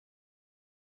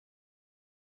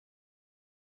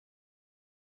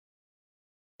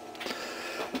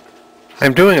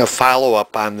I'm doing a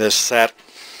follow-up on this set,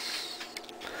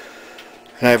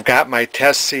 and I've got my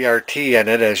test CRT in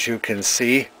it, as you can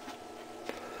see,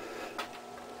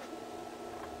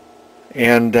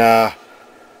 and the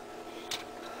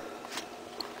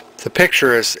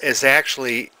picture is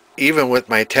actually, even with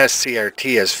my test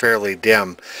CRT, is fairly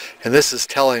dim, and this is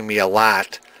telling me a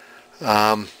lot.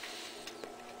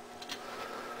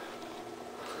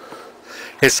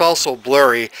 It's also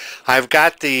blurry. I've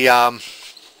got the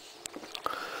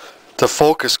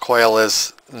focus coil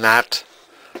is not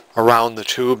around the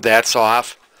tube. That's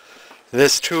off.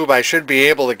 This tube, I should be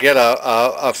able to get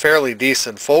a fairly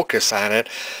decent focus on it,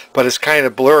 but it's kind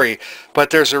of blurry. But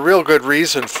there's a real good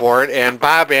reason for it, and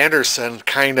Bob Anderson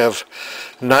kind of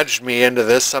nudged me into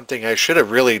this, something I should have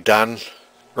really done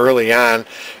early on, and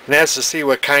that's to see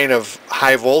what kind of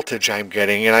high voltage I'm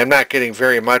getting, and I'm not getting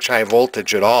very much high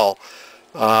voltage at all.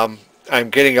 I'm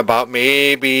getting about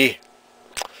maybe,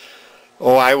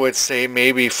 I would say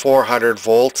maybe 400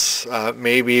 volts,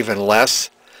 maybe even less.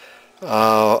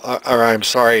 Or I'm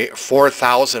sorry,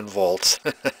 4,000 volts,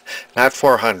 not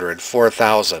 400,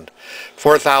 4,000.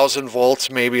 4,000 volts,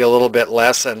 maybe a little bit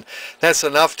less, and that's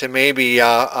enough to maybe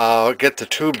get the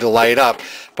tube to light up.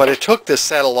 But it took this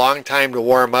set a long time to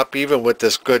warm up, even with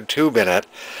this good tube in it.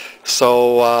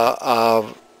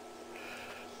 So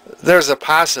there's a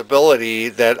possibility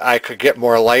that I could get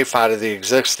more life out of the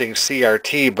existing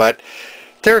CRT, but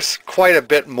there's quite a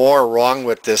bit more wrong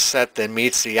with this set than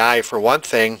meets the eye. For one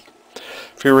thing,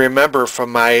 if you remember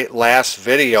from my last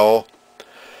video,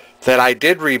 that I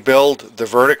did rebuild the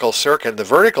vertical circuit. The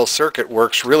vertical circuit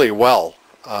works really well.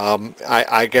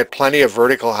 I get plenty of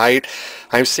vertical height.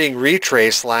 I'm seeing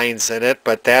retrace lines in it,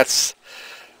 but that's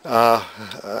on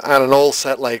an old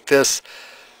set like this.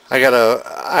 I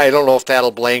don't know if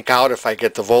that'll blank out if I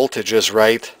get the voltages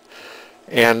right,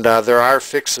 and there are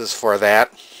fixes for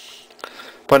that.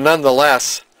 But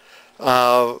nonetheless,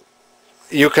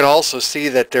 you can also see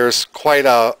that there's quite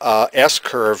a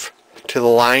S-curve to the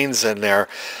lines in there.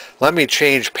 Let me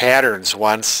change patterns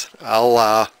once.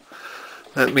 Let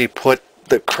me put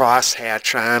the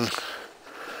crosshatch on,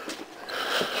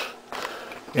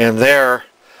 and there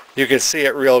you can see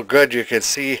it real good. You can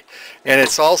see, and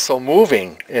it's also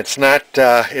moving. It's not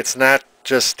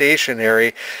just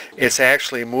stationary. It's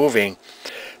actually moving.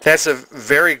 That's a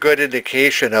very good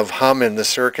indication of hum in the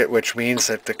circuit, which means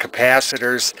that the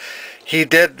capacitors,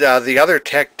 the other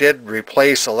tech did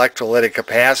replace electrolytic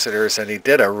capacitors, and he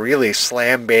did a really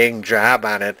slam-bang job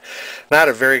on it. Not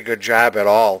a very good job at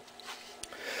all.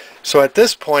 So at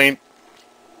this point,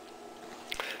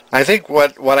 I think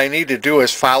what I need to do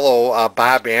is follow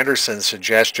Bob Anderson's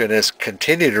suggestion, is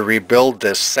continue to rebuild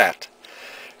this set.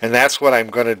 And that's what I'm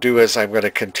going to do, is I'm going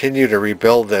to continue to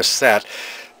rebuild this set.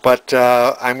 But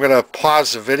I'm going to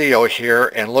pause the video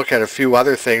here and look at a few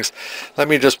other things. Let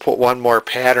me just put one more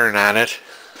pattern on it.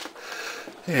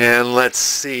 And let's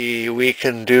see, we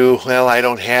can do, well, I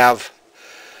don't have,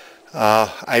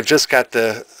 I just got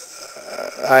dots.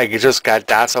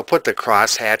 I'll put the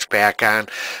crosshatch back on.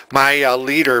 My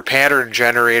leader pattern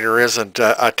generator isn't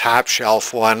a top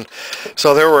shelf one.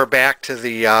 So there we're back to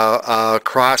the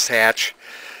crosshatch.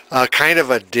 Kind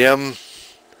of a dim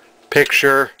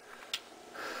picture.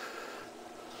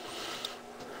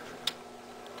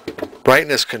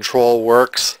 Brightness control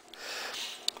works.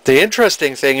 The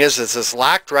interesting thing is it's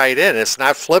locked right in. It's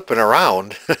not flipping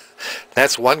around.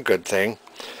 That's one good thing.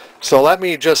 So let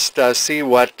me just see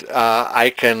what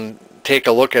I can take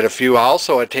a look at a few.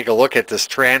 Also, I take a look at this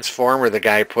transformer the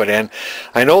guy put in.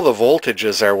 I know the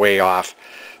voltages are way off,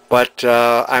 but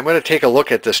I'm going to take a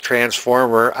look at this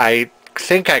transformer. I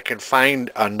think I can find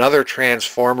another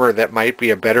transformer that might be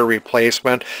a better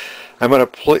replacement. I'm going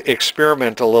to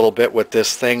experiment a little bit with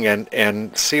this thing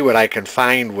and see what I can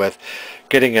find with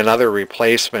getting another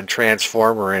replacement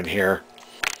transformer in here.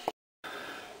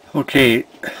 Okay,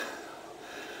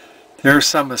 there are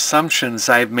some assumptions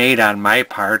I've made on my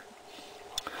part.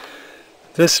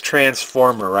 This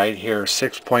transformer right here,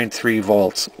 6.3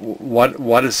 volts,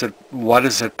 what is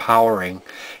it powering?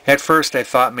 At first I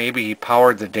thought maybe he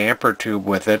powered the damper tube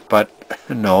with it, but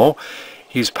no.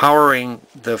 He's powering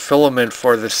the filament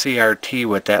for the CRT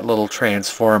with that little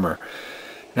transformer.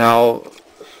 Now,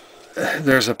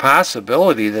 there's a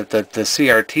possibility that the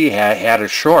CRT had a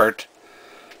short,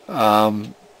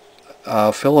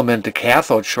 filament to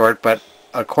cathode short, but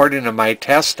according to my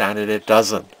test on it, it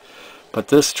doesn't. But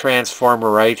this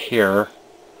transformer right here,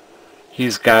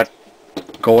 he's got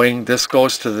going, this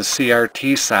goes to the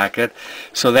CRT socket,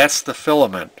 so that's the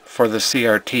filament for the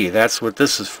CRT. That's what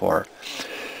this is for.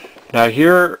 Now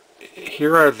here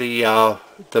are the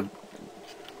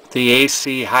the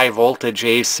AC, high voltage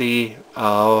AC.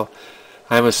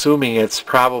 I'm assuming it's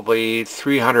probably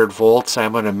 300 volts.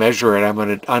 I'm going to measure it. I'm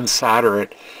going to unsolder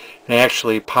it and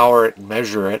actually power it and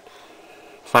measure it,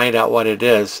 find out what it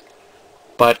is.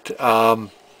 But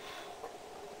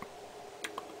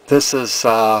this is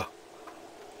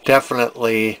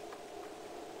definitely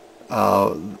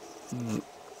the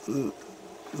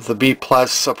B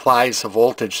plus supplies the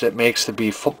voltage that makes the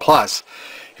B plus.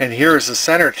 And here's the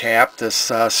center tap,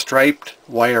 this striped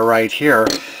wire right here.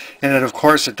 And then of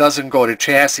course it doesn't go to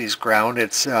chassis ground.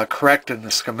 It's correct in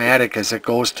the schematic as it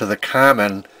goes to the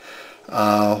common,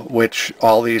 which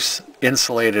all these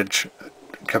insulated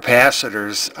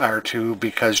capacitors are to,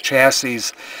 because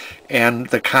chassis and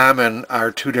the common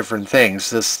are two different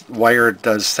things. This wire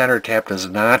center tap does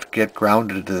not get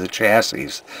grounded to the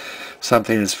chassis.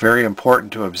 Something that's very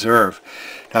important to observe.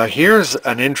 Now here's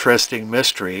an interesting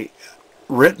mystery.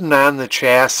 Written on the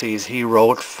chassis, he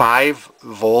wrote 5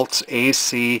 volts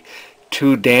AC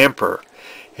 2 damper.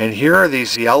 And here are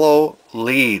these yellow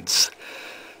leads.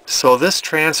 So this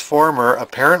transformer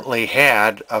apparently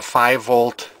had a 5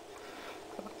 volt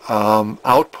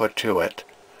output to it.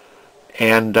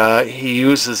 And he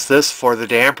uses this for the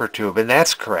damper tube, and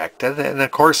that's correct. And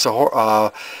of course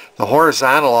the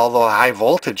horizontal, although high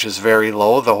voltage is very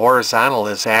low, the horizontal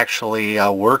is actually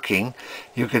working.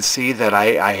 You can see that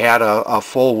I had a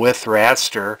full width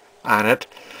raster on it,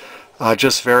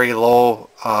 just very low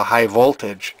high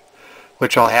voltage,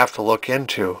 which I'll have to look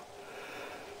into.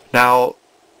 Now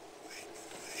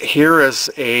here is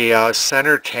a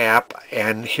center tap,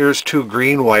 and here's 2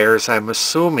 green wires, I'm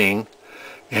assuming.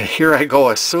 And here I go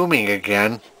assuming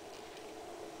again.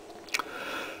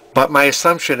 But my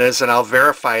assumption is, and I'll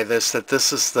verify this, that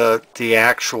this is the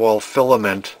actual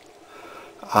filament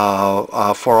for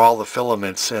all the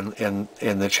filaments in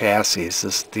the chassis,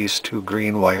 these 2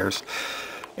 green wires.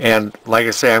 And like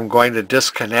I say, I'm going to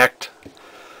disconnect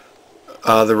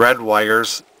the red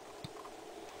wires,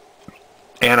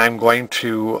 and I'm going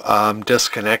to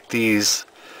disconnect these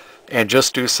and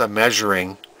just do some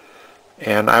measuring.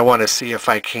 And I want to see if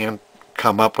I can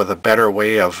come up with a better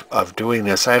way of doing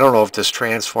this. I don't know if this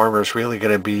transformer is really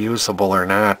going to be usable or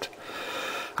not.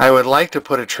 I would like to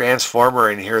put a transformer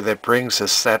in here that brings the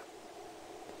set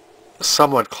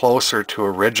somewhat closer to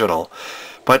original.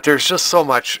 But there's just so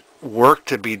much work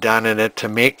to be done in it to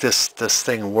make this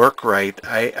thing work right.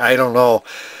 I don't know.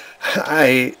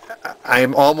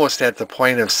 I'm almost at the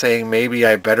point of saying maybe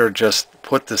I better just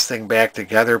put this thing back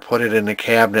together, put it in the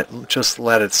cabinet, and just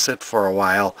let it sit for a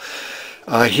while.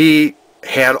 He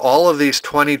had all of these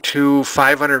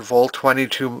 500 volt,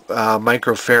 22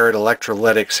 microfarad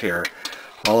electrolytics here.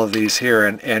 All of these here,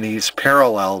 and he's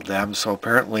paralleled them, so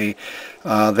apparently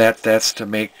that's to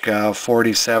make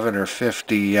 47 or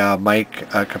 50 mic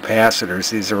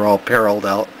capacitors. These are all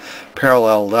paralleled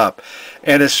up.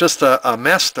 And it's just a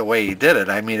mess the way he did it.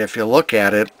 I mean, if you look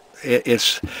at it,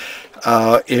 it's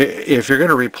if you're going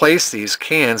to replace these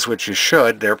cans, which you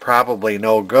should, they're probably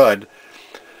no good.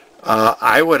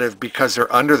 I would have, because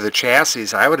they're under the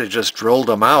chassis, I would have just drilled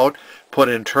them out, put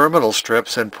in terminal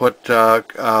strips, and put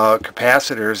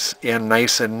capacitors in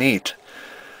nice and neat.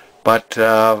 But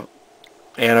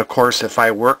and of course, if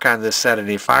I work on this set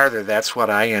any farther, that's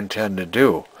what I intend to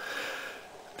do.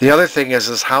 The other thing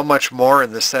is how much more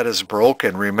in the set is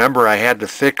broken. Remember, I had to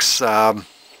fix, let's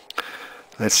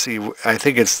see, I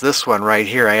think it's this one right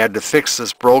here. I had to fix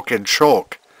this broken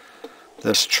choke.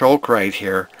 This choke right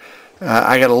here.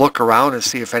 I got to look around and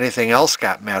see if anything else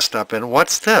got messed up. And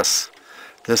what's this?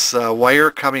 This wire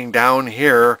coming down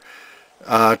here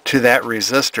to that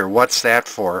resistor. What's that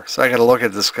for? So I got to look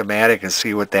at the schematic and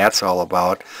see what that's all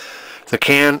about. The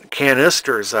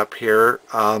canisters up here,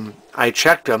 I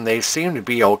checked them. They seem to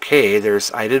be okay.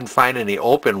 I didn't find any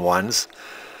open ones.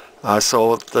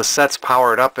 So the set's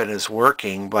powered up and is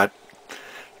working, but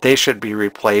they should be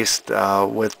replaced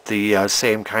with the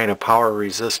same kind of power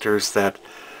resistors that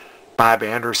Bob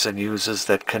Anderson uses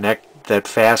that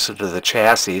fasten to the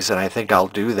chassis, and I think I'll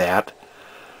do that.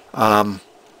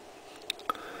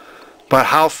 But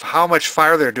how much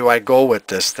farther do I go with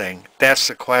this thing? That's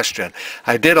the question.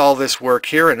 I did all this work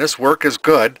here, and this work is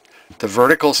good. The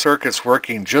vertical circuit's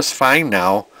working just fine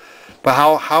now. But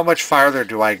how much farther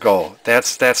do I go?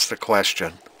 That's the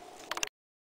question.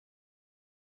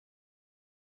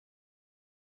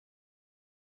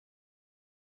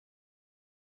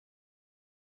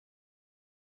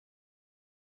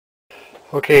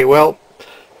 Okay, well,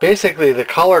 basically the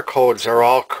color codes are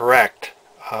all correct.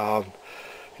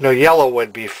 Yellow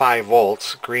would be 5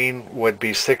 volts, green would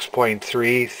be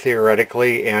 6.3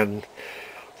 theoretically, and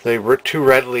the two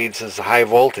red leads is the high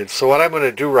voltage. So what I'm going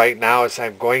to do right now is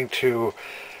I'm going to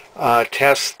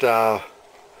test the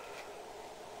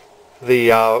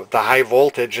high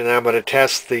voltage, and I'm going to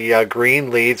test the green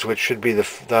leads, which should be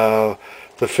the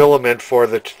filament for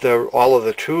all of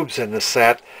the tubes in the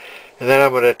set, and then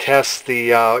I'm going to test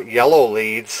the yellow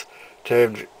leads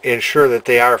to ensure that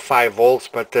they are 5 volts.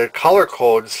 But the color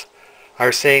codes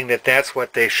are saying that that's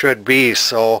what they should be.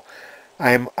 So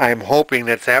I'm hoping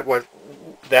that's what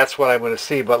I'm going to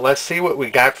see. But let's see what we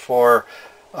got for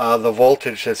the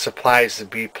voltage that supplies the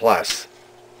B+.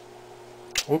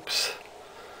 Oops.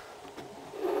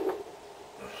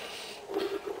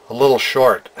 A little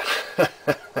short.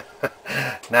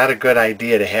 Not a good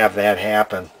idea to have that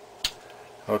happen.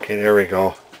 Okay, there we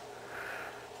go.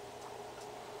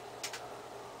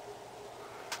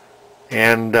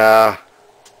 And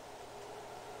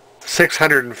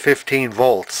 615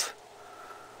 volts.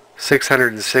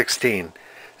 616.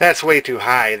 That's way too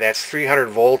high. That's 300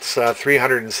 volts,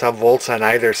 300 and some volts on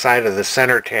either side of the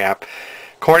center tap.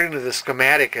 According to the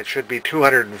schematic, it should be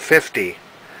 250.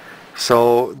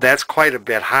 So that's quite a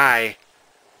bit high,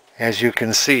 as you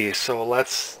can see. So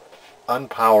let's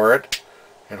unpower it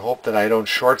and hope that I don't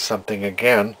short something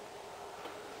again.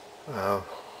 I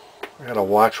gotta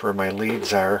watch where my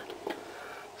leads are.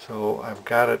 So I've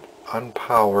got it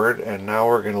unpowered, and now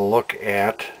we're going to look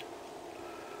at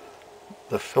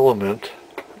the filament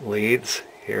leads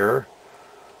here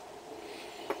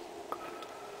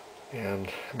and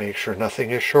make sure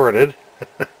nothing is shorted.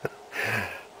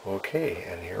 Okay,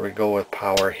 and here we go with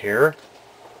power here,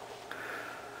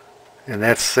 and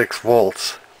that's 6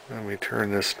 volts. Let me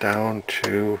turn this down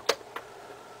to,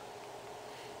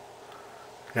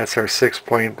 that's our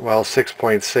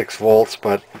 6.6 volts,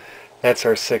 but that's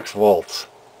our 6 volts.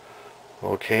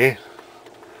 Okay,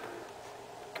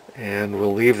 and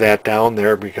we'll leave that down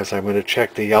there because I'm going to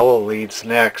check the yellow leads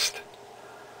next.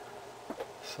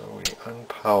 So we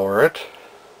unpower it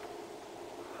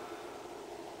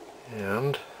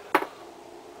and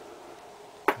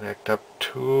connect up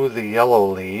to the yellow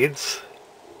leads.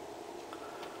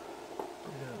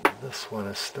 And this one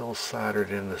is still soldered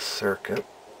in the circuit,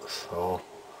 so,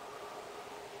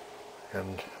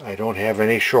 and I don't have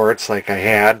any shorts like I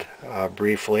had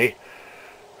briefly.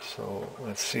 So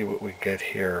let's see what we get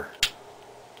here.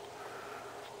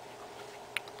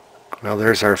 Well,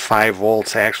 there's our 5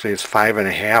 volts. Actually, it's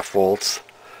 5.5 volts.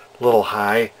 A little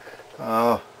high.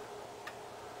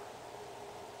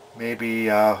 Maybe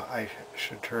I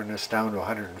should turn this down to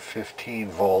 115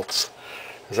 volts,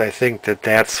 because I think that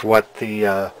that's what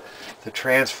the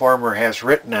transformer has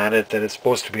written on it, that it's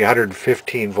supposed to be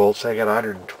 115 volts. I got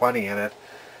 120 in it,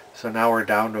 so now we're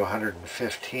down to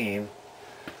 115.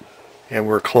 And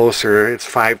we're closer, it's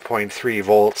 5.3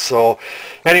 volts. So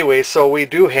anyway, so we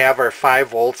do have our 5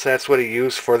 volts. That's what he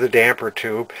used for the damper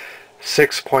tube.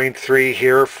 6.3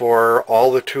 here for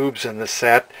all the tubes in the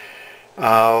set.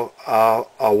 A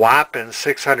whopping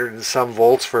 600 and some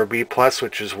volts for a B+,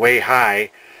 which is way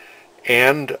high.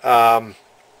 And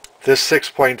this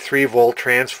 6.3 volt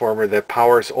transformer that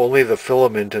powers only the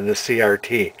filament in the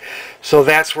CRT. So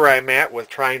that's where I'm at with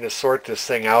trying to sort this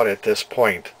thing out at this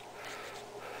point.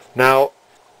 Now,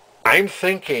 I'm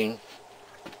thinking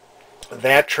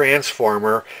that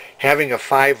transformer, having a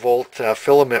 5 volt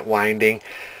filament winding,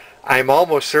 I'm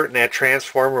almost certain that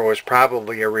transformer was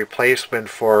probably a replacement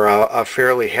for a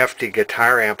fairly hefty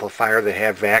guitar amplifier that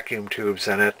had vacuum tubes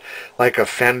in it, like a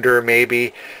Fender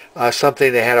maybe,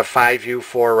 something that had a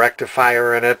 5U4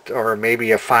 rectifier in it, or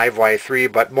maybe a 5Y3,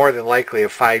 but more than likely a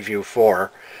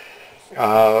 5U4.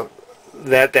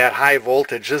 That high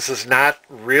voltage, this is not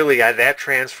really, that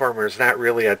transformer is not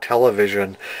really a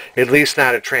television, at least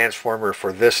not a transformer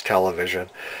for this television.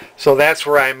 So that's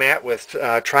where I'm at with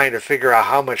trying to figure out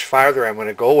how much farther I'm going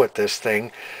to go with this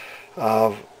thing.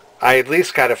 I at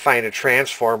least got to find a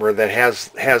transformer that has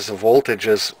the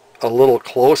voltages a little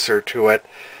closer to it,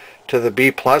 to the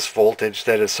B+ voltage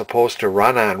that it's supposed to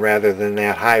run on, rather than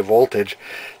that high voltage.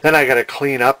 Then I got to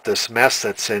clean up this mess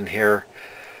that's in here.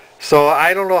 So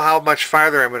I don't know how much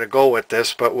farther I'm going to go with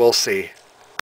this, but we'll see.